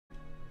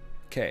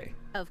Okay.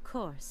 Of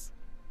course.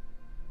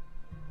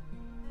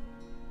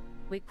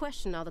 We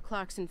questioned all the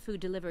Clarkson Food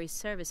Delivery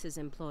Services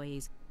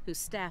employees who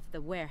staff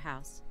the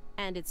warehouse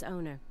and its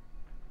owner.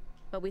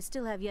 But we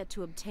still have yet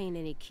to obtain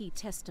any key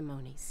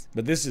testimonies.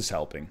 But this is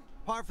helping.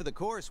 Par for the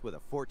course with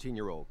a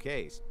 14-year-old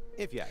case,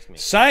 if you ask me.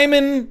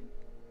 Simon,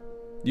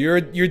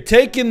 you're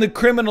taking the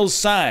criminal's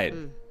side.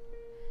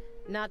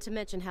 Not to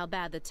mention how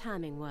bad the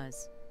timing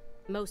was.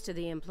 Most of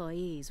the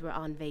employees were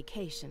on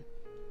vacation.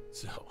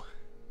 So,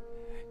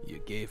 you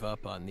gave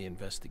up on the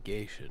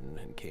investigation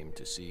and came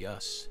to see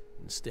us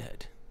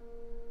instead.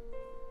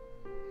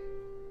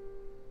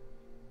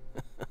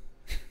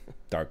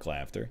 Dark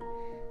laughter.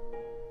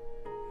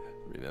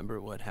 Remember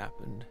what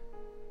happened,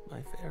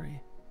 my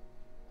fairy?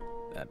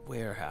 That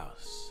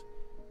warehouse.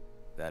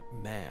 That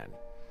man.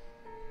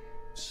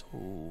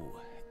 So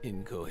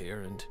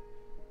incoherent.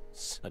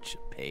 Such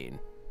a pain.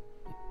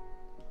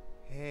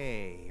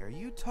 Hey, are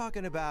you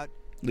talking about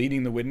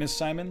Leading the witness,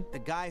 Simon? the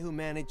guy who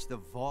managed the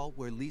vault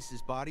where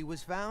Lisa's body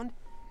was found?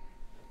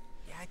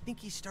 Yeah, I think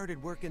he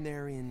started working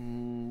there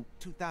in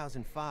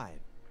 2005.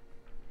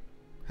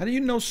 How do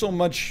you know so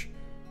much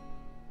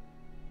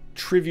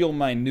trivial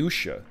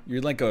minutia?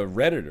 You're like a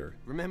Redditor.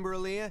 Remember,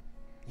 Aaliyah?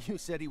 You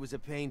said he was a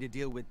pain to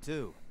deal with,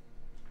 too.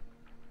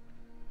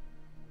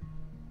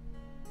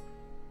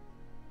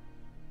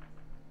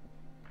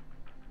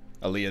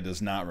 Aaliyah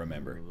does not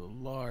remember.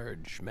 A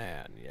large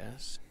man,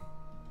 yes?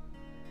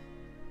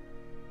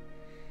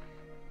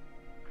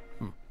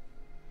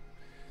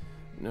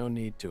 No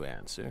need to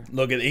answer.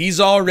 Look, he's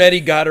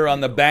already got her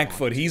on the back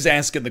foot. He's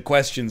asking the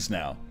questions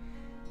now.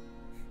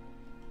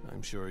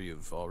 I'm sure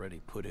you've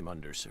already put him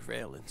under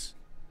surveillance.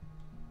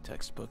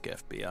 Textbook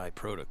FBI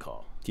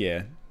protocol.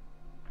 Yeah.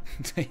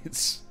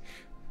 It's...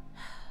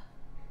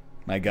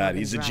 My God,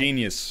 he's a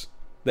genius.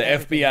 The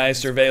FBI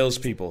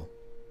surveils people.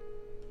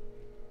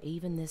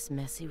 Even this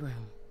messy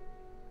room.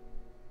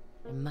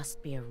 There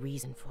must be a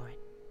reason for it.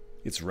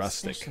 It's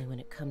rustic. Especially when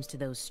it comes to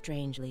those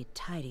strangely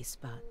tidy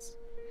spots.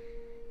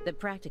 They're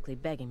practically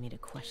begging me to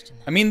question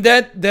them. I mean,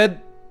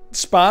 that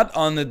spot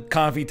on the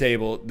coffee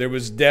table, there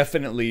was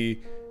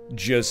definitely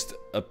just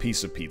a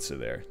piece of pizza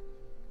there.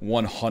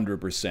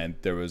 100%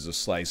 there was a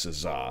slice of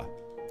za.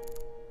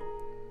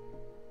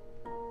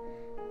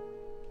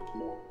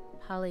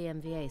 Poly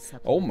MVA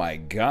supplement. Oh my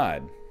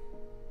God.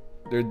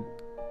 They're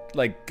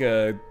like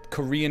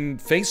Korean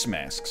face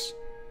masks.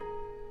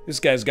 This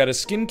guy's got a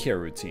skincare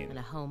routine. And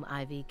a home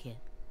IV kit.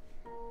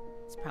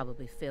 It's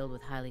probably filled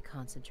with highly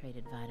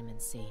concentrated vitamin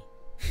C.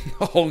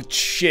 Oh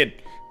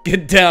shit.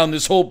 Get down.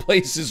 This whole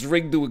place is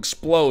rigged to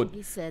explode.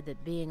 He said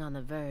that being on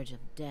the verge of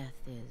death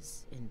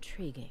is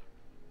intriguing.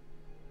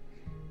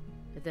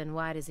 But then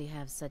why does he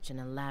have such an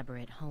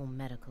elaborate home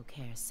medical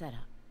care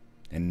setup?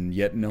 And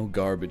yet no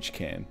garbage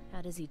can.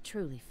 How does he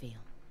truly feel?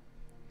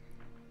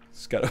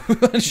 He's got a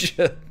bunch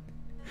of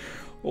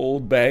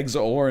old bags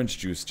of orange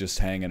juice just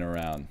hanging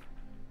around.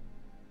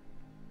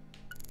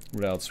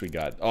 What else we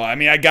got? Oh, I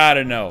mean, I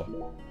gotta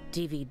know.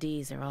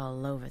 DVDs are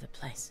all over the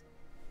place.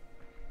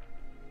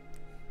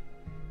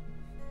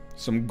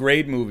 Some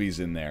great movies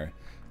in there.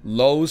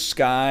 Low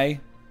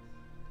Sky,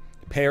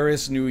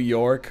 Paris, New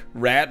York.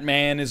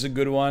 Ratman is a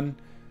good one.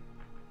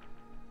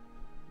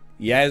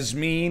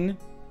 Yasmin.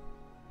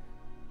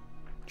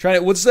 Try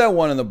it. What's that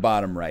one on the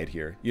bottom right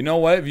here? You know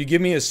what? If you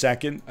give me a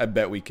second, I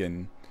bet we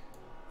can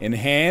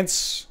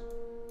enhance.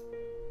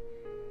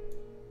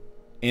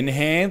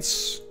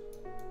 Enhance.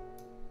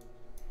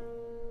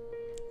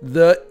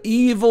 The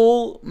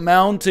Evil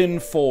Mountain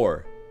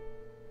 4.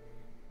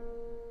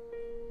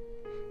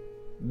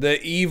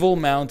 The Evil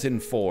Mountain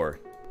 4.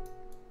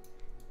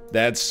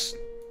 That's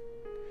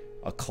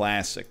a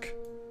classic.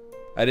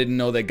 I didn't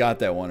know they got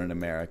that one in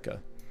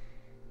America.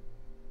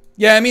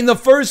 Yeah, I mean, the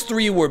first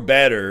three were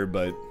better,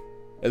 but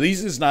at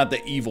least it's not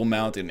the Evil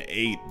Mountain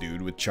 8,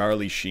 dude, with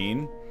Charlie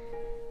Sheen.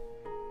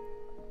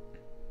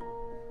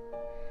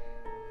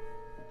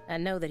 I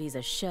know that he's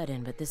a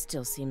shut-in, but this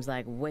still seems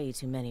like way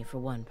too many for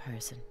one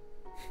person.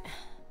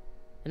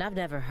 And I've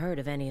never heard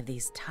of any of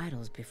these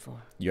titles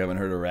before. You haven't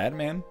heard of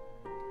Ratman?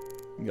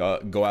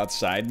 Go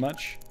outside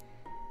much?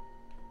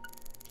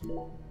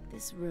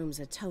 This room's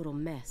a total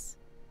mess.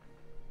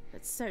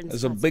 But certain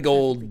There's a spots big are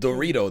old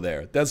perfectly Dorito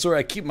there. That's where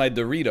I keep my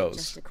Doritos.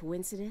 Just a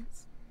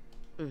coincidence?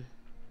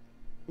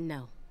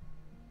 No.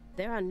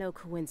 There are no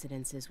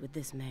coincidences with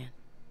this man.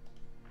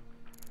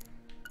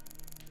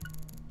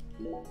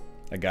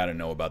 I gotta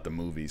know about the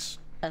movies.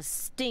 A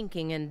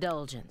stinking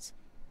indulgence.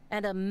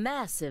 And a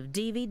massive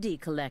DVD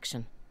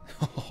collection.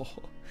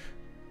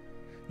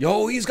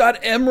 Yo, he's got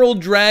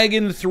Emerald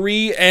Dragon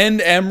 3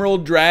 and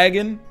Emerald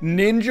Dragon.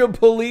 Ninja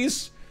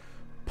Police.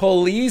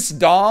 Police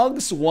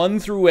Dogs 1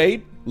 through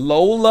 8.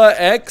 Lola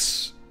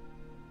X.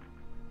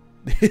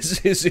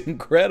 This is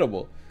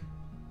incredible.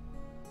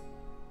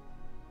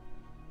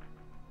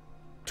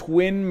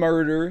 Twin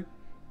Murder.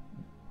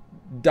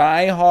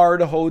 Die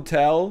Hard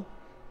Hotel.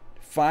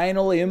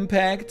 Final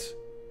Impact.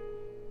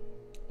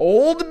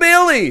 Old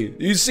Billy.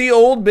 You see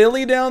Old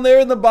Billy down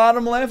there in the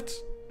bottom left?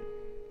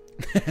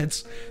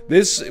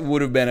 This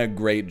would have been a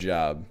great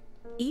job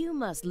You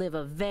must live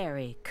a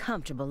very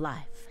comfortable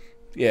life.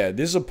 Yeah,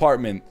 this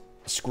apartment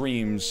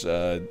screams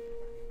a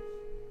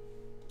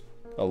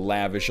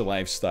lavish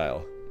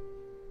lifestyle.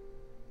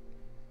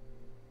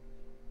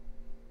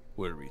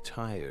 We're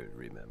retired,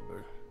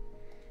 remember?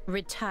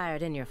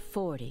 Retired in your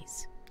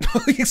 40s.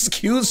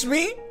 Excuse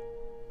me?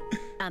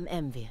 I'm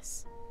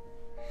envious.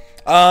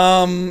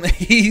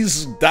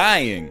 He's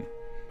dying.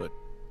 But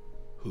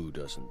who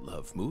doesn't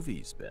love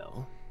movies,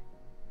 Belle?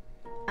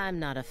 I'm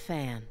not a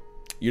fan.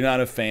 You're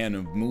not a fan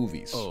of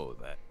movies. Oh,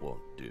 that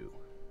won't do.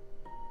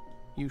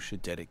 You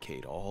should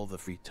dedicate all the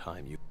free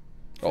time you...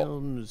 Oh.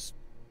 Films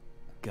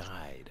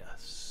guide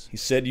us. He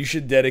said you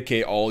should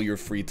dedicate all your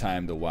free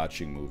time to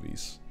watching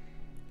movies.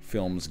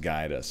 Films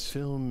guide us.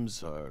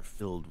 Films are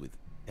filled with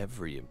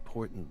every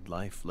important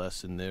life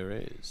lesson there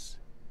is.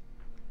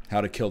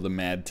 How to Kill the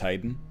Mad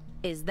Titan.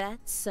 Is that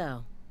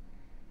so?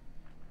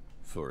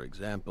 For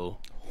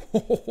example,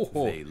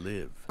 They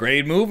Live.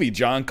 Great movie,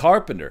 John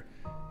Carpenter.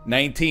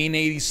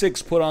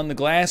 1986, Put on the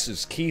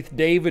Glasses. Keith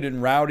David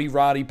and Rowdy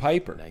Roddy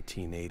Piper.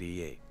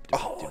 1988. Oh,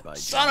 directed by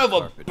son John of a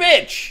Carpenter.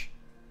 bitch!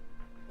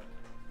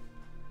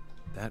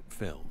 That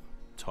film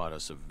taught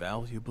us a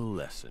valuable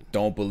lesson.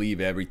 Don't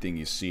believe everything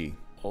you see.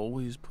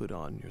 Always put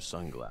on your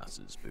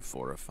sunglasses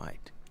before a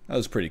fight. That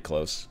was pretty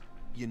close.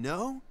 You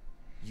know,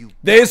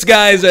 This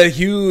guy's a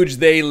huge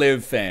They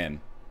Live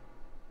fan.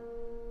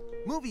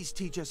 movies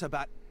teach us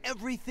about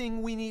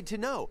everything we need to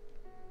know.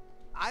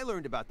 I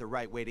learned about the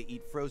right way to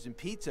eat frozen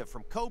pizza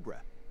from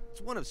Cobra. It's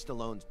one of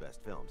Stallone's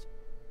best films.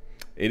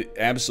 It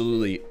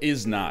absolutely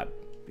is not.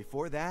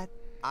 Before that,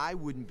 I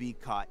wouldn't be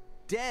caught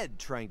dead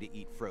trying to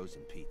eat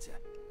frozen pizza.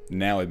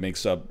 Now it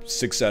makes up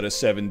 6 out of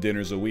 7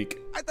 dinners a week.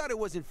 I thought it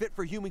wasn't fit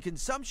for human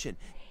consumption.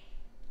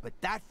 But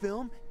that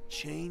film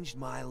changed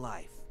my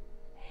life.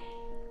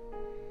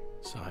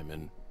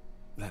 Simon,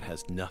 that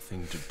has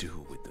nothing to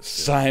do with the film.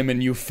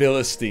 Simon, you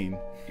Philistine.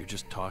 You're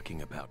just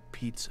talking about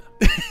pizza.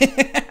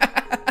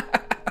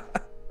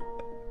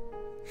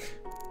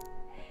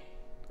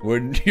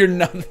 You're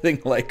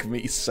nothing like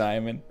me,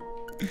 Simon.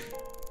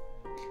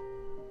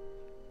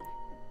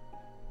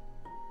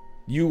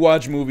 You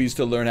watch movies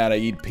to learn how to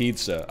eat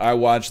pizza. I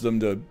watch them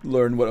to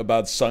learn what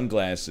about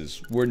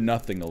sunglasses. We're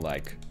nothing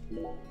alike.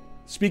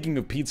 Speaking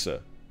of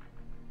pizza.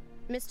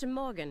 Mr.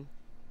 Morgan.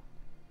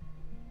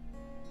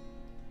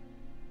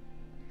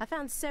 I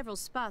found several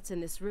spots in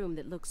this room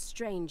that look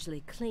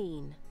strangely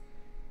clean.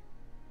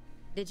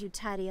 Did you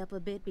tidy up a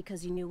bit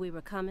because you knew we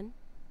were coming?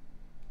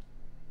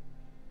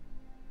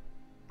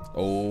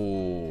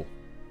 Oh.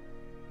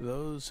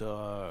 Those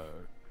are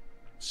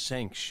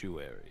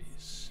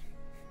sanctuaries.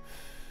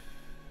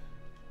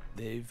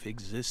 They've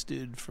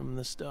existed from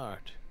the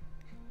start.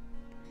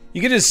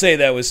 You could just say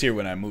that was here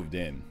when I moved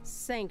in.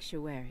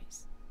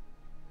 Sanctuaries.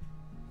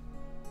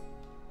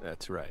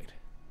 That's right.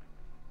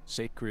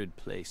 Sacred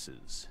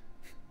places.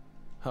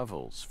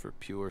 Hovels for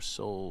pure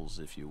souls,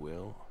 if you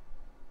will.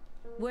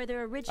 Were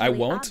there originally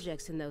won't.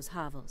 objects in those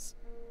hovels?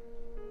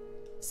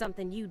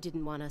 Something you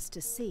didn't want us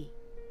to see.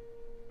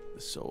 The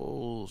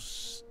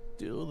soul's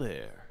still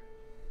there.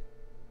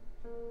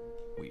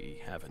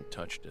 We haven't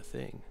touched a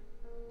thing.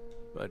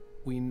 But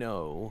we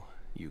know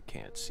you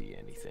can't see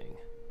anything.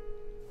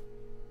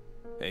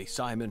 Hey,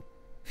 Simon.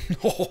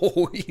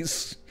 Oh,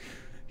 he's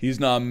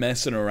not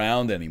messing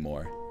around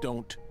anymore.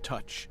 Don't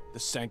touch the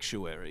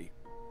sanctuary.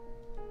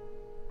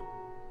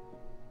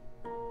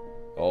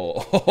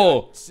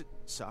 Oh.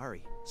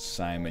 Sorry.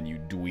 Simon, you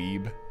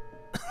dweeb.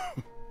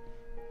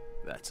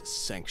 That's a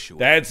sanctuary.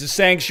 That's a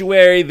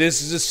sanctuary.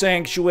 This is a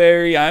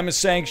sanctuary. I'm a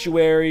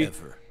sanctuary.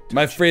 Ever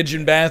My touch fridge it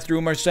and again.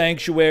 bathroom are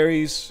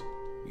sanctuaries.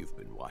 You've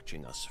been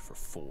watching us for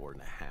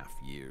 4.5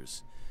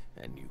 years,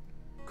 and you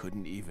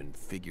couldn't even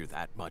figure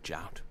that much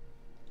out.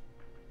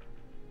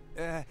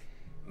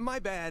 My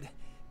bad.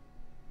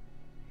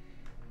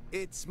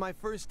 It's my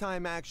first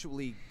time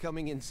actually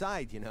coming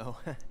inside, you know.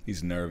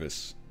 He's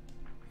nervous.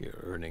 You're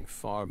earning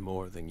far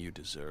more than you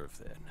deserve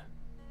then.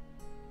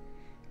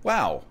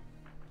 Wow.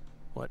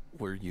 What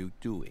were you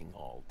doing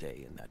all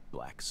day in that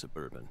black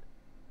Suburban?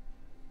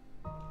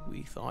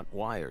 We thought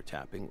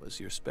wiretapping was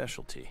your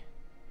specialty.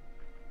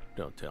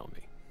 Don't tell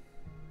me.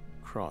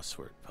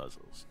 Crossword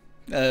puzzles.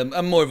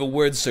 I'm more of a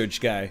word search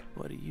guy.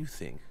 What do you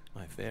think,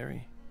 my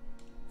fairy?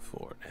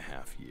 4.5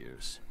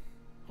 years.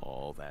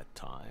 All that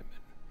time.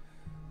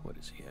 And what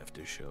does he have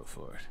to show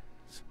for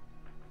it?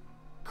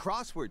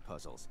 Crossword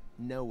puzzles?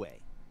 No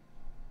way.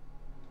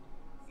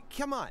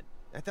 Come on.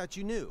 I thought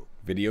you knew.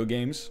 Video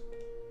games?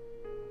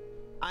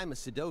 I'm a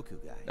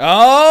Sudoku guy.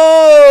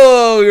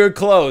 Oh, you're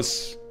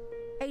close.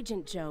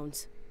 Agent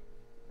Jones.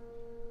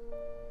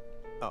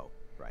 Oh,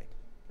 right.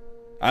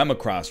 I'm a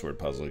crossword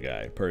puzzle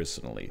guy,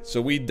 personally.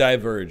 So we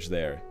diverge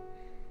there.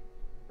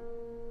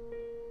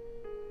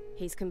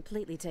 He's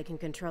completely taken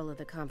control of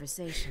the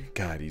conversation.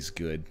 God, he's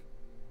good.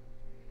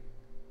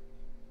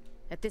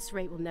 At this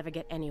rate, we'll never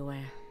get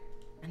anywhere.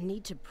 I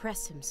need to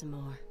press him some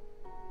more.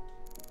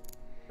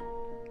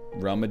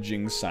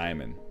 Rummaging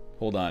Simon.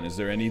 Hold on, is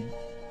there any...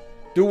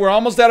 Dude, we're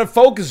almost out of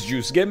focus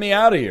juice. Get me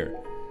out of here.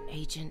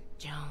 Agent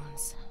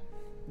Jones.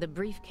 The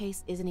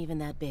briefcase isn't even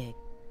that big.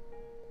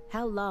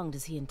 How long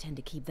does he intend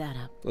to keep that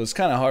up? Well, it's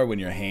kind of hard when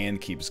your hand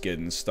keeps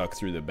getting stuck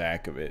through the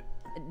back of it.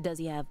 Does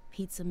he have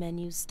pizza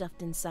menus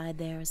stuffed inside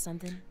there or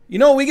something? You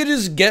know, we could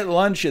just get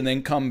lunch and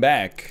then come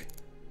back.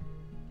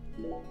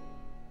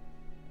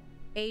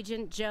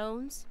 Agent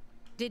Jones,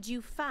 did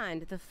you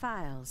find the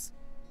files?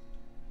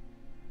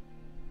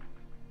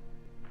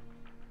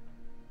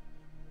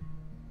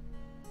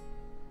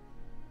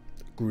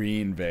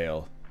 Green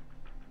Veil.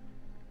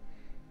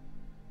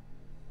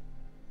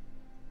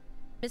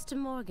 Mr.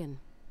 Morgan.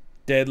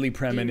 Deadly Do you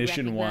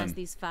Premonition recognize 1.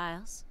 these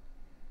files?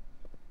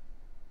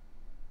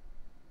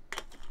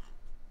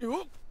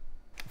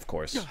 Of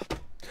course.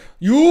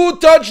 You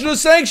touched the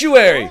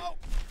sanctuary!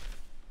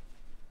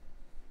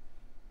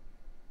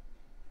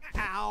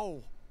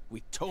 Ow!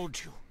 We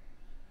told you.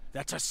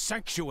 That's a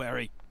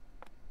sanctuary.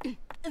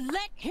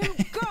 Let him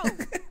go!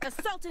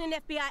 Assaulting an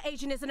FBI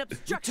agent is an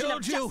obstruction of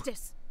told you.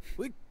 justice.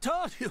 We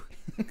told you.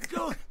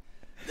 Go.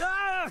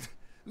 Ah!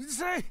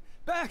 Stay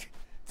back.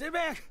 Stay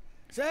back.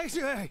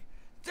 Sanctuary.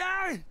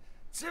 Down.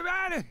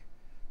 Surrounded.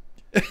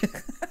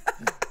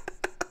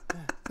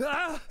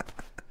 Ah!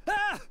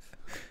 Ah!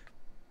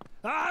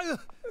 Ah!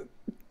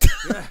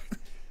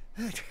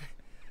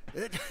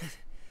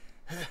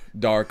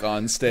 Dark,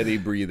 unsteady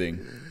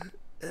breathing.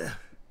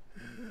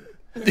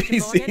 Morgan?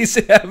 He's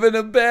having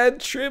a bad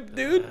trip,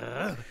 dude.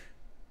 I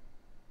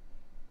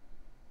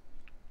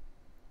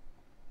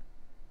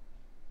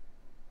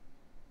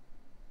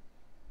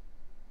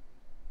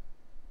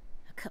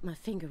cut my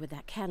finger with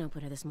that can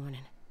opener this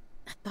morning.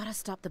 I thought I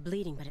stopped the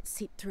bleeding, but it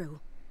seeped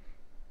through.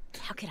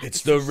 How could I?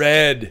 It's the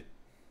red.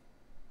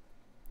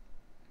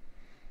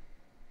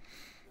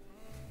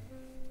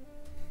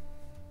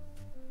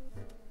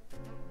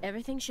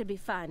 Everything should be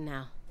fine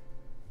now.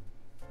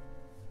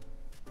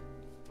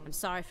 I'm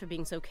sorry for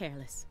being so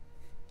careless.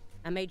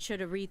 I made sure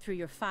to read through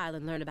your file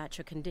and learn about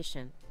your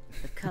condition.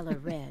 The color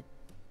red.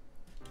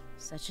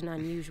 Such an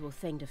unusual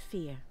thing to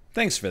fear.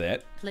 Thanks for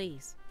that.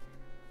 Please,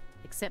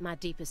 accept my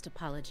deepest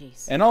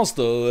apologies. And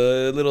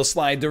also a little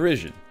sly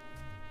derision.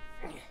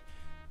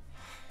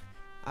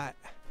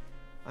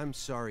 I'm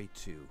sorry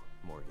too,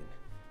 Morgan.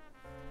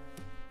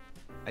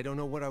 I don't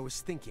know what I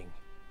was thinking.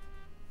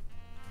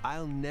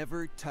 I'll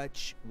never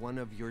touch one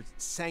of your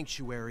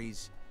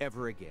sanctuaries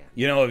ever again.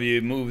 You know, if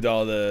you moved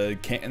all the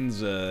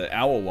cans of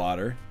owl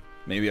water,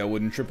 maybe I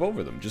wouldn't trip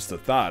over them. Just a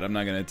thought. I'm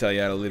not going to tell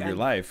you how to live your And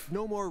life.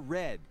 no more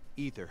red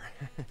either.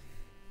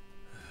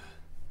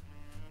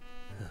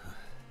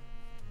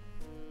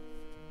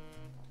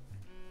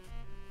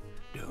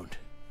 Don't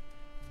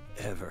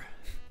ever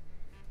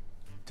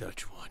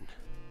touch one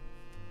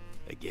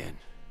again.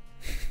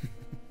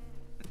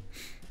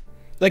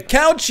 The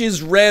couch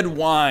is red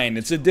wine.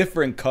 It's a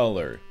different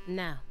color.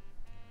 Now,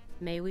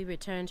 may we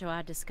return to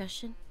our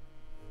discussion?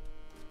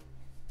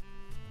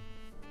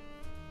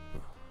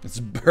 It's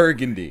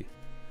burgundy.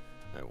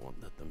 I won't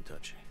let them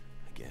touch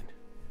it again.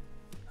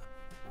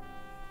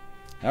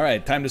 All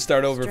right, time to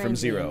start over from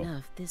Strangely zero.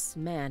 enough, this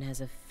man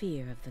has a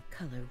fear of the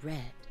color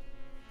red.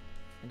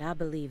 And I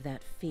believe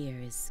that fear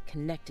is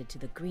connected to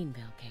the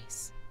Greenville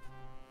case.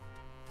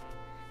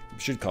 We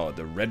should call it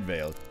the Red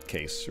Veil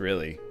case,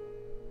 really.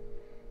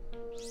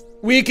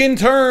 We can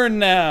turn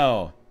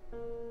now!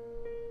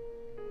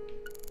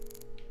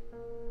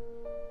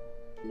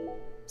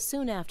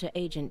 Soon after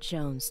Agent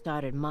Jones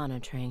started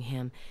monitoring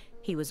him,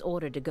 he was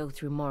ordered to go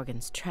through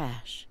Morgan's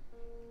trash.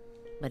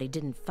 But he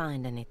didn't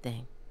find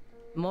anything.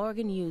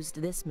 Morgan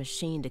used this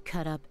machine to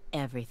cut up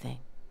everything,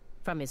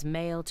 from his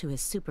mail to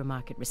his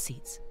supermarket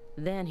receipts.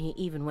 Then he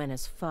even went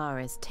as far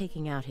as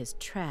taking out his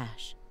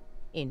trash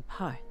in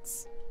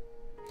parts.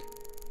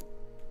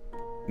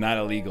 Not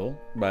illegal,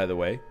 by the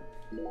way.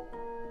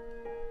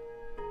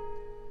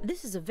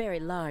 This is a very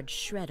large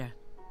shredder.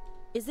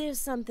 Is there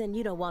something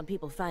you don't want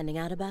people finding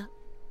out about?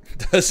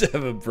 Does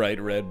have a bright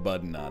red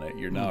button on it.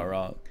 You're not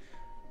wrong.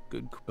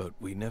 Good, but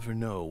we never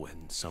know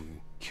when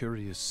some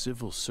curious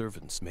civil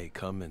servants may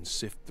come and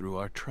sift through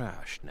our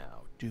trash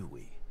now, do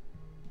we?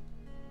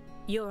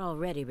 You're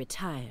already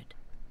retired.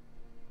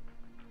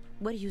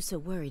 What are you so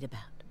worried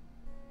about?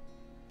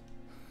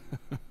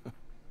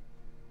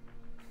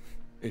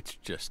 It's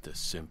just a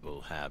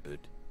simple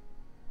habit.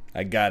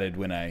 I got it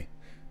when I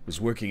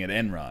was working at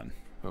Enron.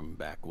 From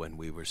back when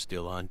we were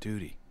still on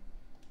duty.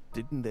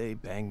 Didn't they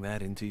bang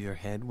that into your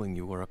head when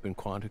you were up in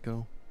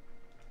Quantico?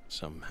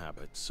 Some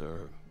habits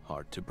are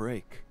hard to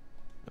break,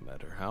 no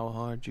matter how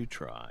hard you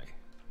try.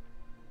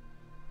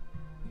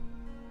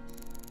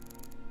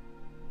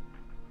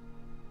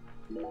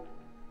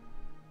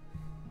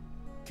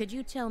 Could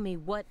you tell me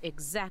what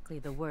exactly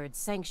the word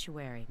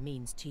sanctuary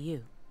means to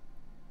you?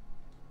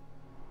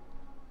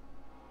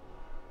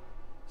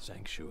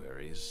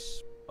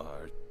 Sanctuaries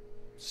are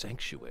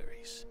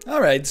sanctuaries.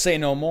 All right, say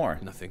no more.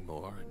 Nothing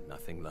more and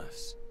nothing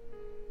less.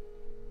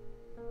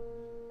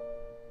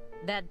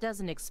 That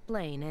doesn't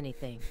explain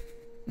anything.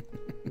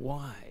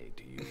 Why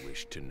do you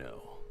wish to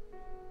know?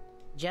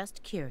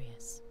 Just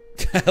curious.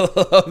 I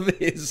love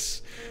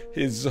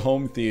his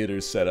home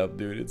theater setup,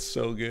 dude. It's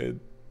so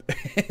good.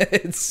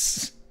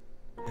 It's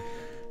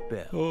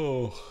spell.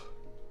 Oh.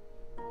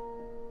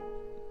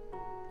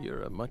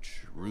 You're a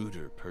much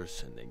ruder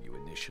person than you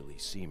initially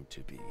seemed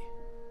to be.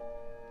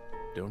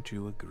 Don't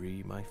you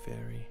agree, my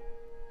fairy?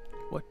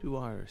 What do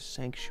our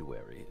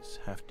sanctuaries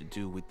have to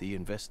do with the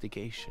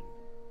investigation?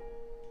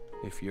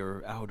 If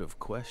you're out of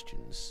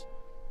questions,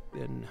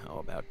 then how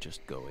about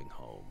just going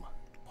home?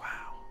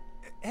 Wow.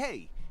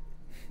 Hey,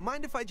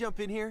 mind if I jump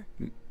in here?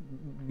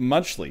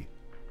 Muchly.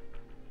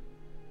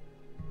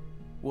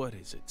 What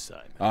is it,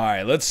 Simon? All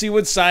right, let's see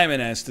what Simon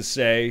has to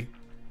say.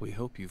 We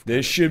hope you've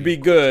This got a should be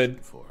real good.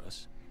 question for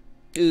us.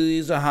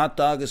 Is a hot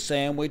dog a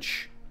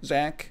sandwich,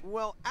 Zach?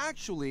 Well,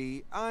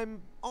 actually,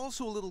 I'm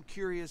also a little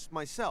curious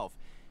myself.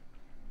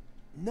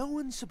 No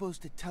one's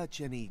supposed to touch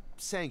any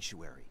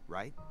sanctuary,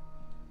 right?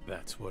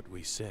 That's what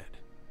we said.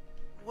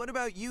 What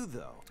about you,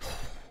 though?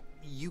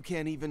 You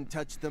can't even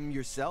touch them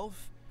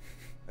yourself?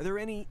 Are there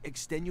any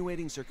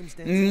extenuating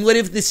circumstances? What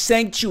if the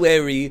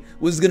sanctuary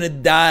was gonna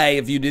die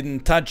if you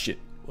didn't touch it?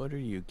 What are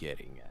you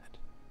getting at?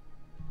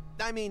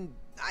 I mean,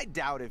 I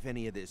doubt if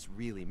any of this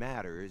really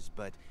matters,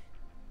 but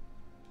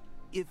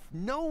if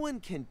no one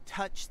can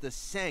touch the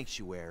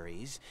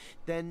sanctuaries,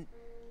 then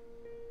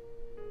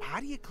how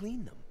do you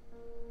clean them?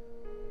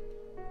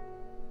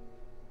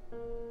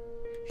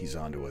 He's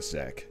onto us,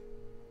 Zach.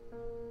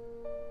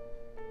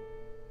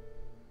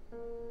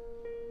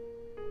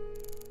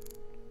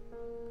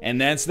 And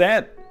that's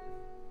that.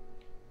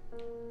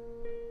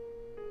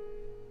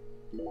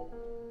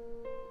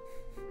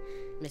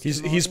 Mr.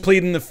 He's Morgan,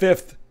 pleading the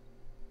fifth.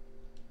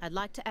 I'd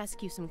like to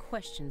ask you some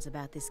questions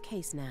about this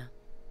case now.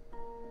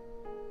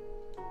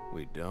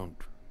 We don't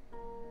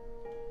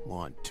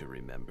want to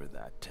remember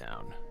that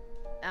town.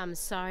 I'm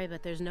sorry,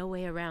 but there's no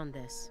way around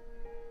this.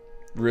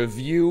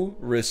 Review,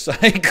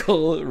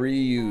 recycle,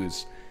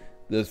 reuse.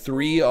 The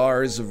 3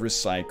 R's of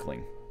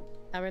recycling.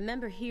 I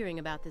remember hearing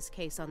about this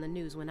case on the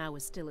news when I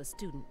was still a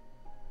student.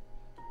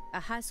 A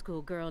high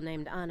school girl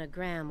named Anna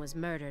Graham was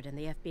murdered and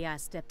the FBI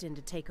stepped in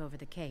to take over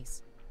the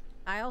case.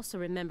 I also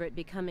remember it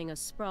becoming a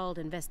sprawled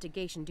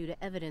investigation due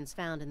to evidence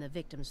found in the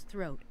victim's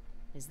throat.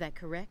 Is that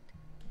correct?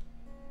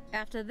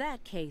 After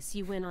that case,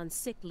 you went on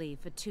sick leave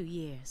for 2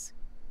 years.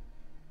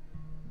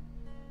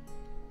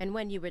 And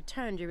when you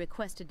returned, you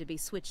requested to be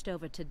switched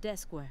over to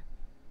desk work.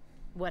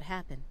 What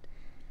happened?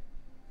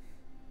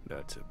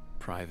 That's a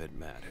private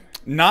matter.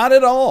 Not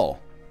at all.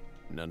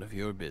 None of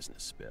your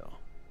business, Bill.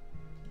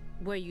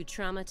 Were you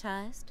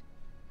traumatized?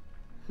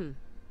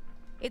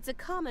 It's a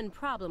common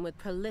problem with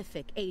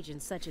prolific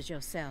agents such as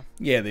yourself.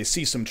 Yeah, they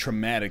see some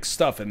traumatic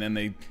stuff and then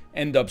they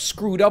end up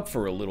screwed up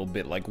for a little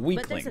bit like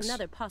weaklings. But there's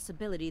another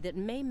possibility that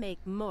may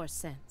make more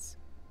sense.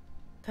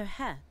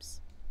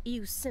 Perhaps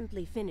you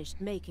simply finished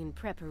making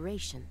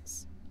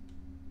preparations.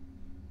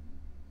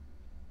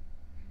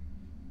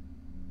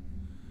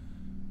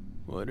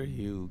 What are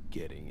you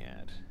getting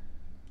at?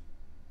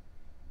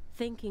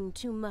 Thinking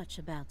too much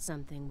about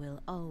something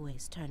will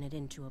always turn it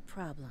into a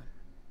problem.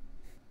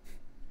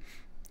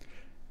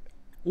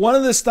 One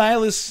of the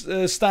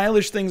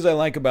stylish things I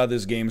like about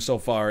this game so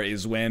far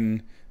is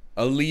when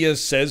Aaliyah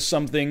says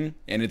something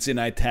and it's in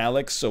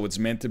italics, so it's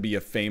meant to be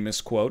a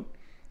famous quote,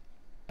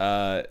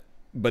 but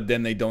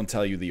then they don't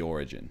tell you the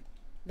origin.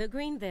 The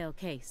Greenvale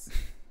case.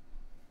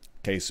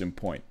 Case in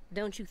point.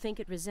 Don't you think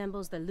it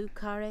resembles the Luke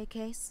Carre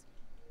case?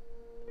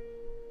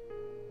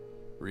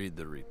 Read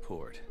the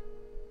report.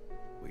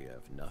 We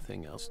have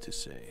nothing else to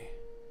say.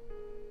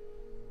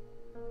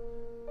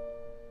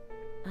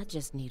 I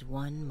just need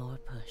one more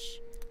push.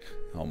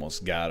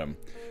 Almost got him.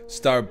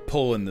 Start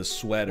pulling the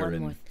sweater One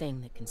more and thing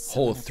that can whole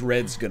summon up the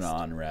thread's past.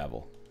 gonna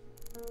unravel.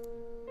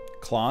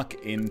 Clock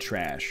in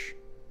trash.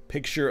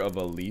 Picture of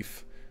a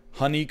leaf.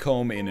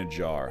 Honeycomb in a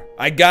jar.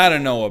 I gotta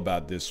know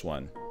about this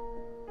one.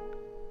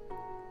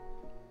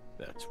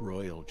 That's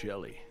royal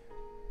jelly.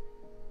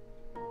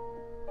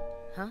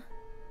 Huh?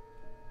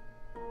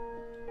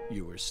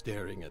 You were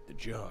staring at the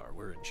jar,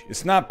 weren't you?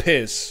 It's not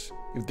piss,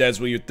 if that's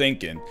what you're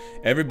thinking.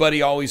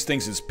 Everybody always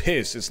thinks it's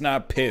piss. It's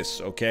not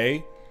piss,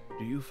 okay?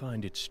 Do you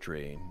find it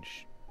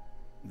strange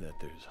that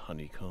there's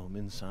honeycomb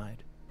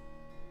inside?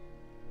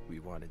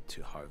 We wanted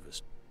to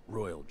harvest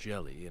royal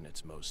jelly in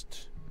its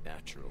most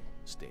natural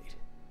state.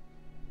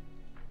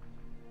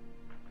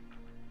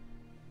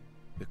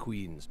 The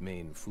queen's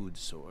main food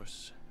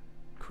source,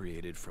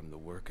 created from the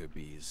worker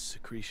bee's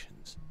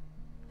secretions.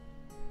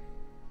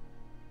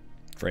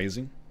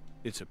 Phrasing?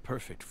 It's a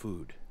perfect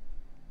food,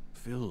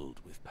 filled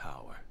with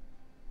power,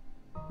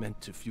 meant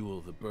to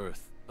fuel the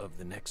birth of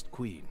the next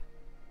queen.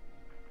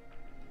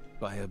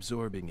 By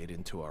absorbing it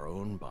into our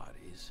own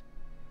bodies,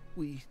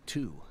 we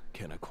too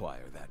can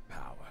acquire that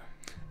power.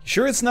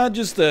 Sure it's not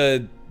just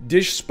a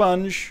dish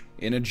sponge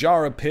in a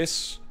jar of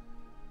piss?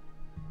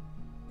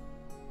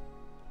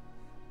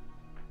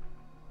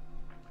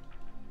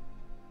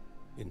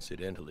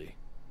 Incidentally,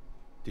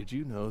 did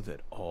you know that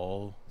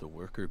all the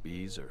worker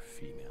bees are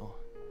female?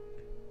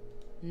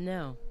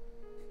 No.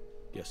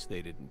 Guess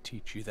they didn't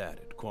teach you that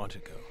at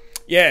Quantico.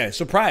 Yeah,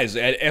 surprise.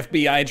 At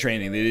FBI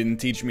training, they didn't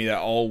teach me that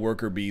all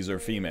worker bees are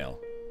female.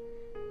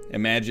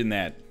 Imagine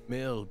that.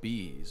 Male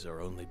bees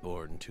are only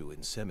born to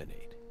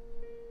inseminate.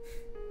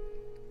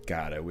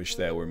 God, I wish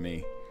that were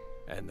me.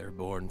 And they're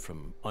born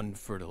from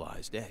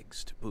unfertilized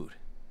eggs to boot.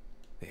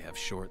 They have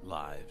short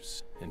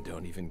lives and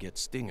don't even get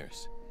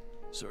stingers.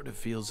 Sort of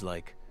feels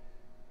like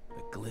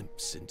a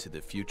glimpse into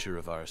the future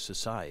of our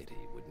society,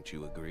 wouldn't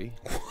you agree?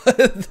 What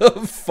the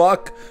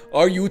fuck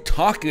are you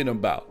talking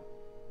about?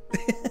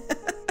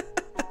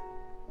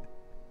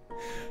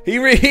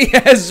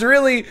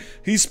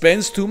 He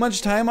spends too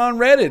much time on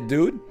Reddit,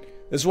 dude.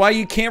 That's why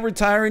you can't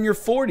retire in your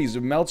 40s.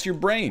 It melts your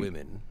brain.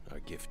 Women are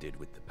gifted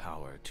with the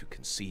power to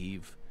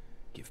conceive,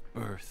 give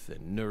birth,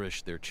 and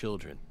nourish their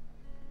children.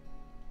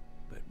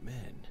 But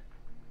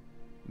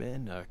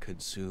men are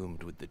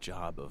consumed with the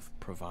job of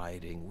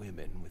providing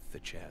women with the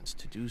chance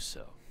to do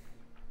so.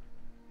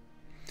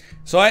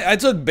 So I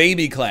took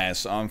baby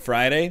class on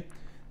Friday.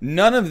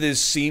 None of this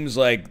seems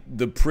like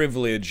the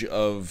privilege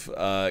of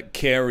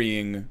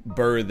carrying,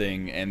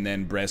 birthing, and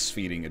then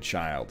breastfeeding a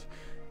child.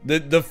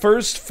 The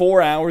first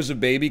 4 hours of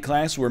baby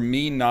class were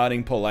me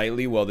nodding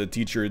politely while the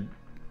teacher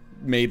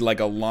made like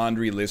a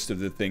laundry list of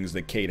the things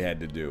that Kate had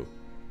to do.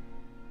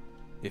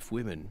 If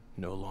women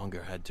no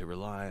longer had to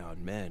rely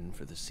on men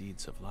for the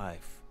seeds of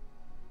life,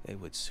 they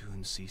would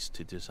soon cease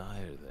to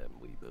desire them,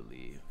 we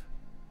believe.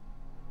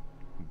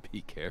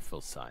 Be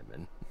careful,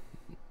 Simon.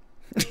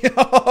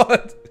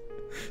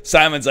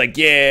 Simon's like,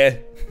 yeah.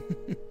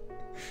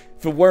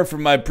 If it weren't for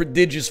my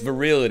prodigious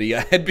virility,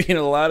 I'd be in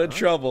a lot of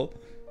trouble.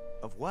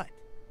 Of what?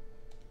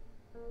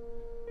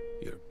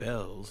 Your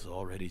Belle's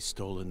already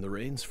stolen the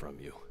reins from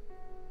you.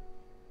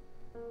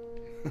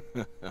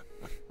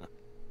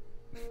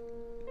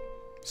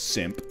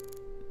 Simp.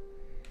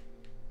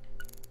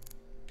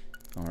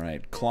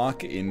 Alright,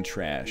 clock in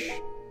trash.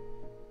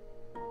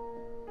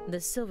 The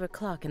silver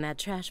clock in that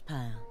trash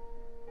pile.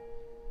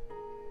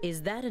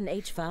 Is that an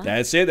H5?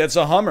 That's it. That's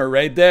a Hummer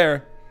right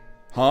there.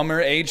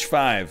 Hummer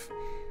H5.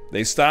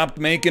 They stopped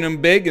making them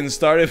big and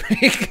started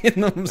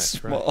making them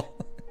small.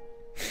 Right.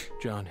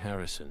 John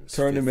Harrison's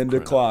turned them into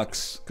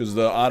clocks because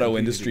the auto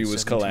industry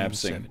was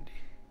collapsing.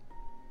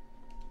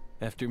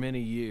 After many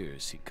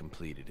years, he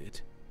completed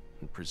it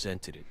and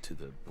presented it to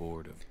the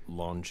Board of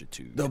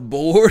Longitude. The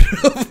Board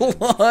of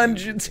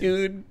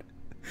Longitude.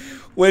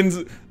 When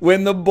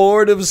the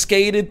Board of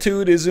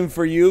Skatitude isn't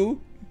for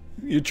you,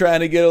 you're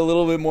trying to get a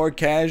little bit more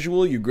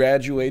casual, you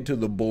graduate to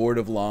the Board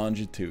of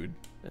Longitude.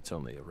 That's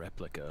only a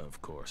replica,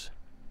 of course.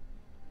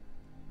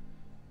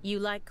 You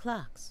like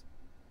clocks?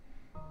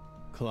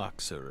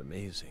 Clocks are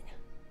amazing.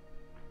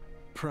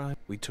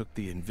 We took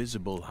the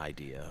invisible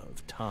idea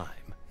of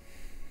time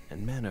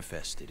and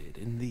manifested it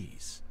in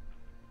these.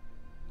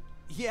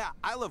 Yeah,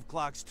 I love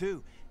clocks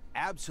too.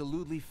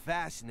 Absolutely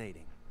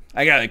fascinating.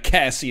 I got a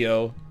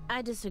Casio.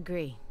 I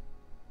disagree.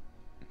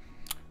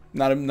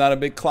 Not a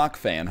big clock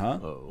fan, huh?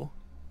 Oh?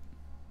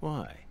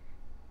 Why?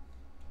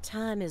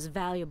 Time is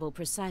valuable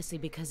precisely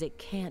because it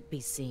can't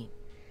be seen.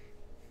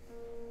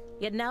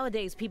 Yet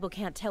nowadays people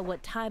can't tell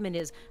what time it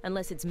is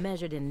unless it's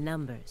measured in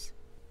numbers.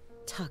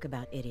 Talk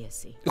about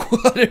idiocy.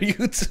 What are you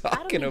I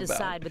talking don't mean to about?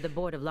 side with the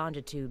Board of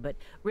Longitude, but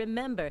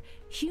remember,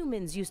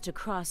 humans used to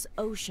cross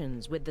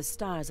oceans with the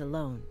stars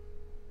alone.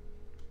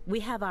 We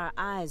have our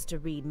eyes to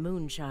read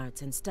moon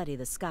charts and study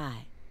the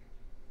sky.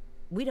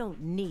 We don't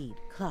need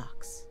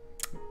clocks.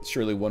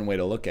 Surely one way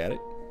to look at it.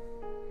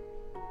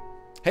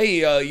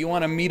 Hey, you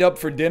want to meet up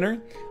for dinner?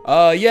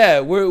 Yeah,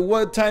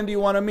 what time do you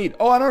want to meet?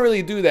 Oh, I don't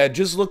really do that.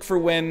 Just look for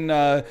when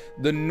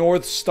the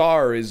North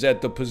Star is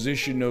at the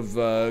position of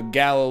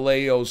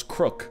Galileo's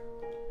crook.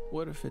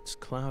 What if it's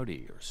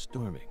cloudy or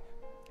storming?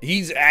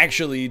 He's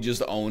actually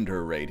just owned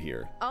her right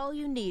here. All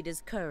you need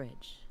is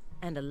courage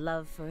and a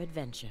love for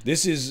adventure.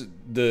 This is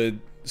the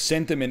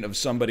sentiment of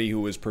somebody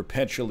who is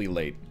perpetually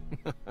late.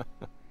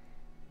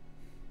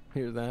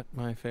 Hear that,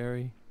 my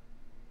fairy?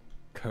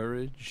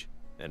 Courage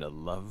and a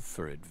love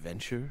for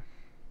adventure?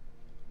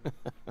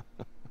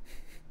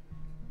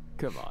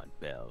 Come on,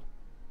 Belle.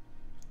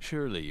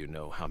 Surely you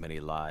know how many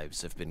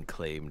lives have been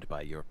claimed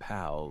by your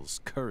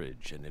pals'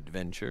 courage and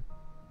adventure.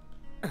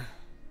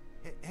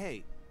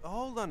 Hey,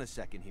 hold on a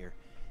second here.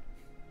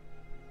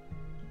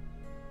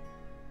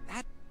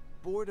 That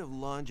Board of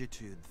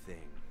Longitude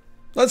thing.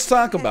 Let's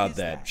talk What about is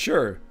that. that?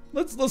 Sure.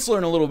 Let's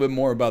learn a little bit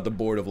more about the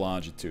Board of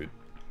Longitude.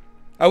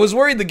 I was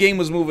worried the game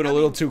was moving a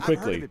little too I've heard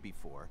quickly. of it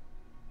before.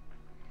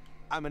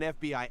 I'm an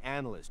FBI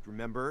analyst,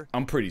 remember?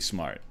 I'm pretty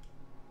smart.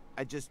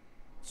 I just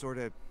sort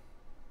of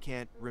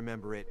can't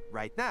remember it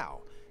right now.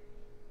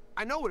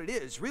 I know what it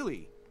is,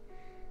 really.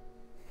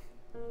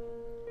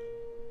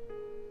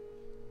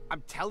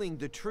 I'm telling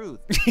the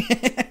truth.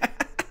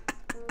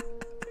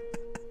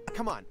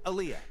 Come on,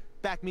 Aaliyah,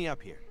 back me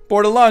up here.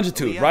 Board of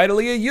Longitude, Aaliyah? right,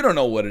 Aaliyah? You don't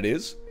know what it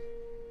is.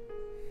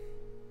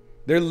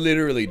 They're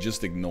literally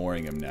just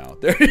ignoring him now.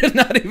 They're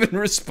not even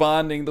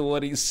responding to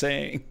what he's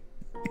saying.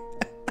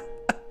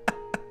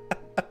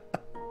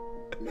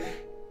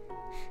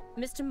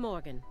 Mr.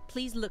 Morgan,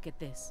 please look at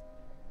this.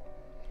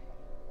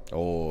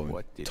 Oh,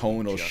 What did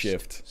tonal you just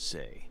shift.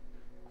 say?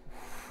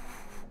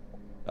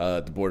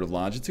 The Board of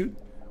Longitude?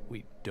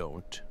 We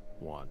don't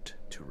want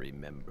to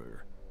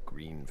remember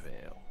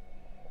Greenvale.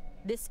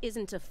 This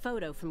isn't a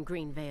photo from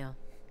Greenvale.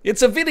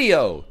 It's a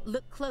video.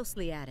 Look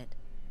closely at it.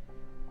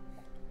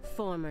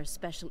 Former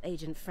Special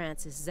Agent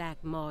Francis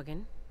Zach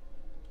Morgan.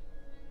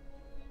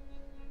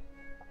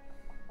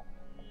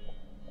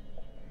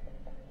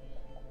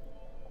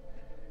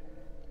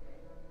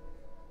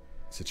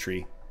 It's a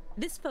tree.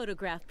 This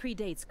photograph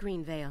predates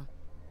Greenvale.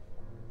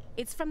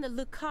 It's from the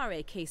Le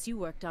Carre case you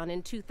worked on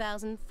in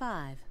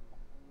 2005.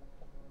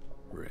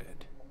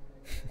 Red.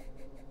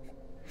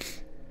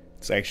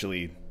 It's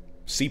actually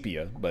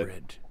sepia, but...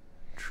 Red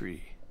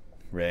tree.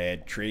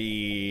 Red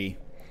tree.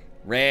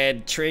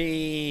 Red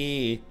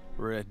tree.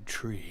 Red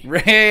tree.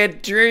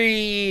 Red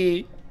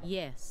tree.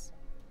 Yes.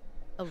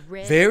 A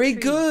red Very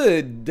tree.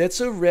 good.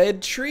 That's a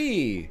red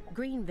tree.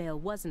 Greenvale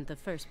wasn't the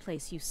first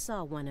place you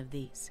saw one of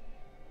these.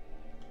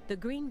 The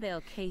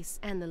Greenvale case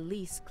and the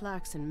Lise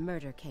Clarkson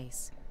murder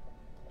case.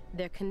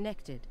 They're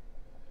connected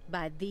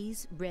by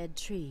these red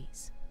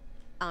trees,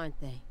 aren't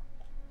they?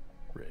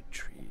 Red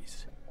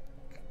trees.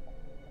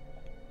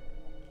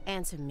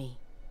 Answer me.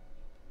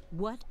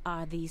 What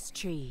are these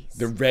trees?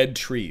 The red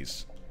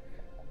trees.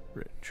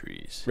 Red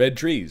trees. Red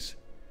trees.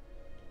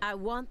 I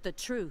want the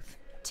truth.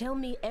 Tell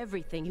me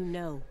everything you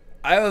know.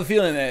 I have a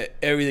feeling that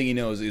everything he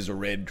knows is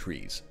red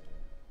trees.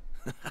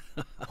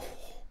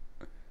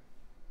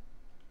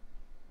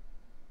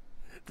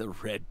 The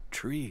red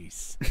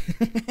trees.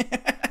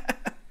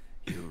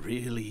 You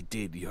really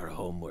did your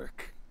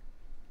homework.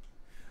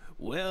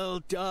 Well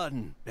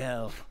done,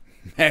 Belle.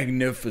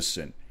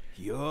 Magnificent.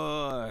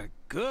 You're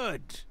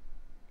good.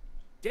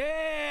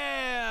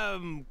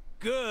 Damn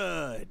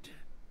good.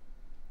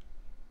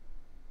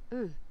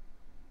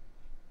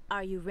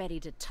 Are you ready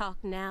to talk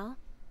now?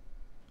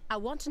 I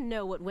want to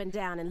know what went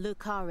down in Le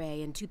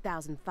Carre in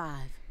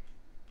 2005.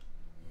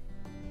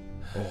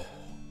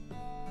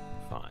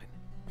 Fine.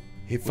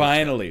 He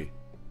finally.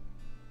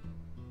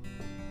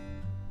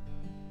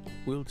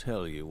 We'll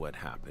tell you what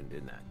happened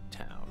in that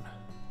town.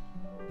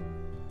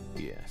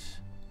 Yes,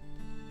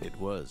 it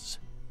was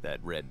that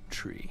red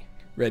tree.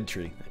 Red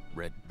tree. That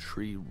red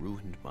tree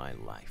ruined my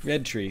life.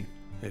 Red tree.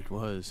 It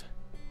was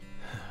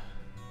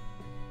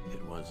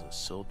a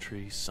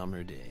sultry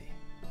summer day.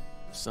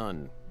 The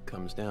sun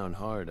comes down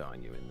hard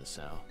on you in the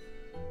south,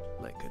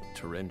 like a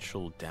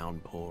torrential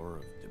downpour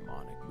of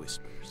demonic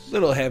whispers.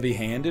 Little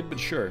heavy-handed, but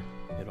sure.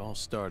 It all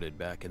started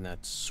back in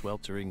that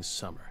sweltering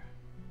summer.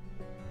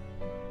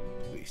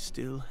 We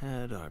still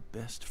had our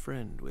best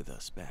friend with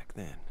us back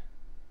then.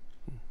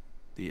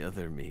 The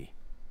other me.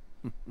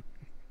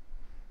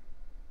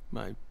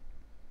 My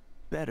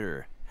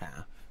better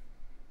half.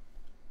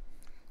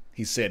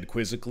 He said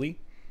quizzically,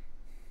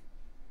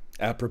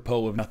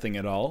 apropos of nothing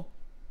at all.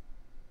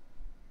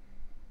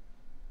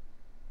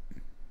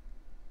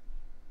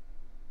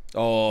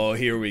 Oh,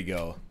 here we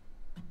go.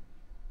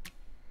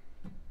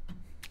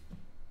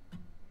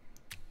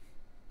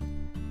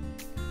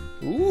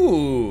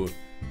 Ooh,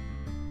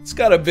 it's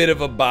got a bit of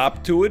a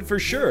bop to it for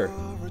sure.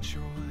 You're a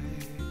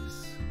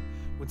choice.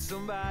 When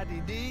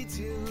somebody needs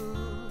you,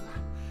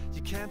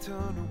 you can't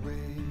turn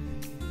away.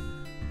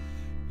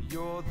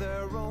 You're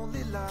their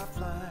only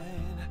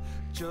lifeline,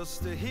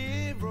 just a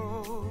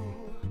hero,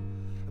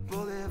 a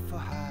bullet for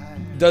hire.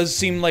 Does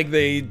seem like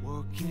they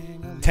Working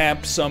alone,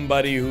 tapped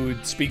somebody who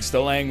speaks the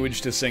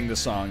language to sing the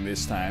song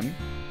this time.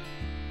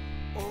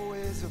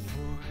 always a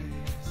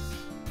voice,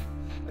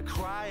 a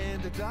cry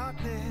in the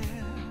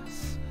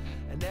darkness,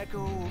 an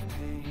echo of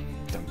pain.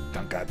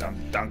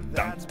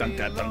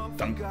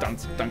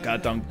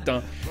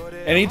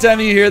 Anytime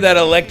you hear that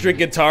electric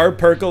guitar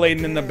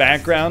percolating in the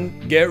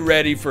background, get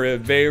ready for a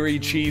very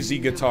cheesy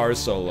guitar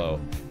solo.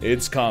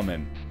 It's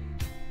coming.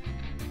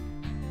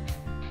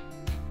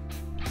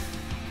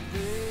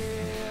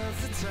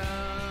 There's a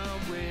time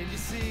when you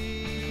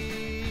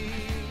see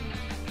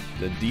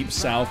The Deep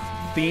South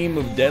theme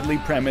of Deadly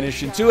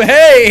Premonition 2.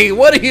 Hey,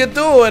 what are you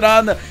doing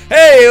on the...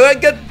 Hey,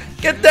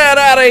 get that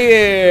out of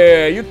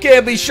here! You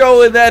can't be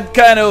showing that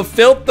kind of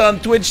filth on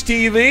Twitch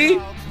TV.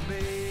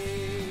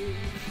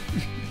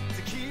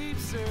 to keep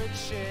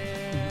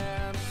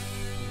searching,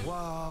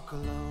 walk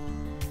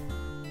alone.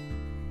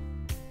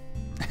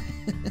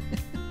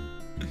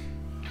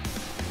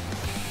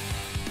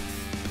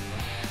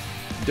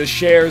 The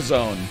share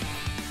zone.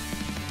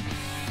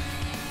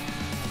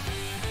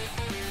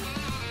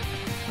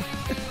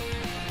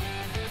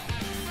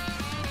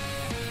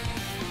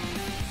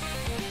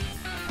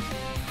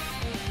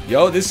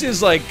 Yo, this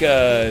is like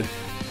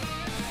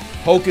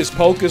Hocus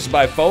Pocus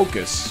by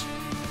Focus.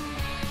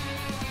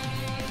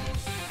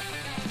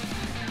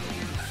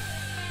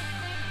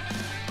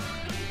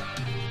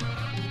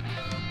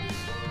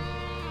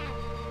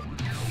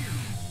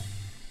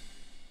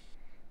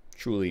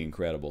 Truly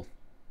incredible.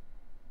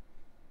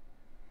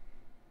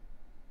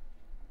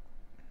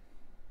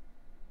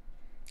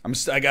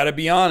 I gotta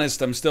be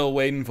honest, I'm still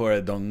waiting for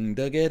it. Dung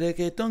da ga da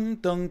ga dung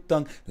dung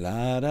dung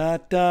la da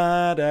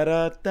da da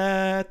da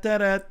da da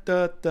da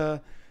da da.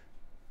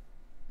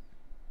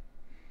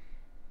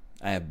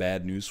 I have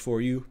bad news for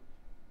you.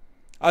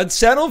 I'd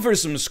settle for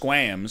some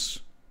squams.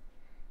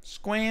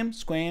 Squam,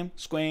 squam,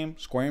 squam,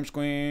 squam,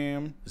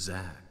 squam.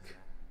 Zach.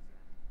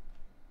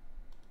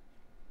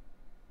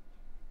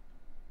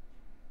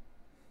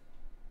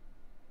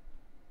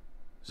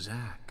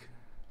 Zach.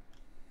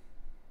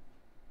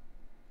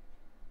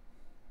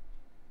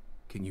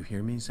 Can you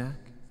hear me, Zach?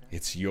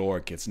 It's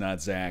York. It's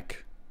not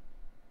Zach.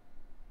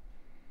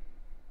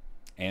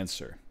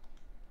 Answer.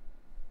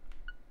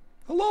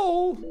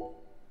 Hello?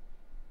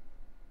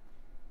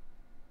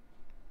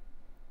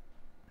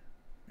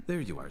 There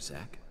you are,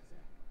 Zach.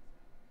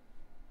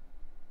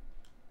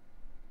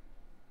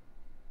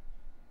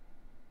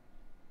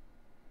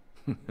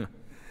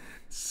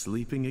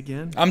 Sleeping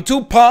again? I'm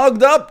too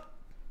pogged up.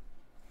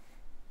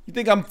 You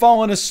think I'm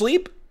falling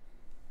asleep?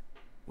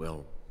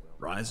 Well,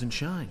 rise and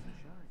shine.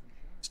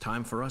 It's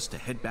time for us to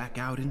head back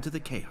out into the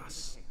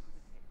chaos.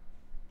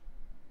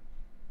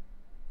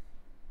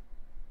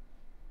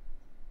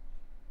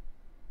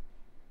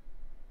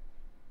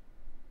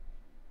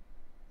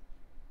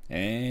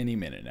 Any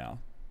minute now.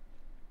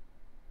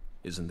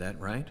 Isn't that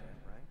right,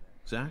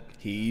 Zach?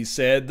 He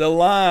said the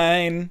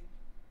line.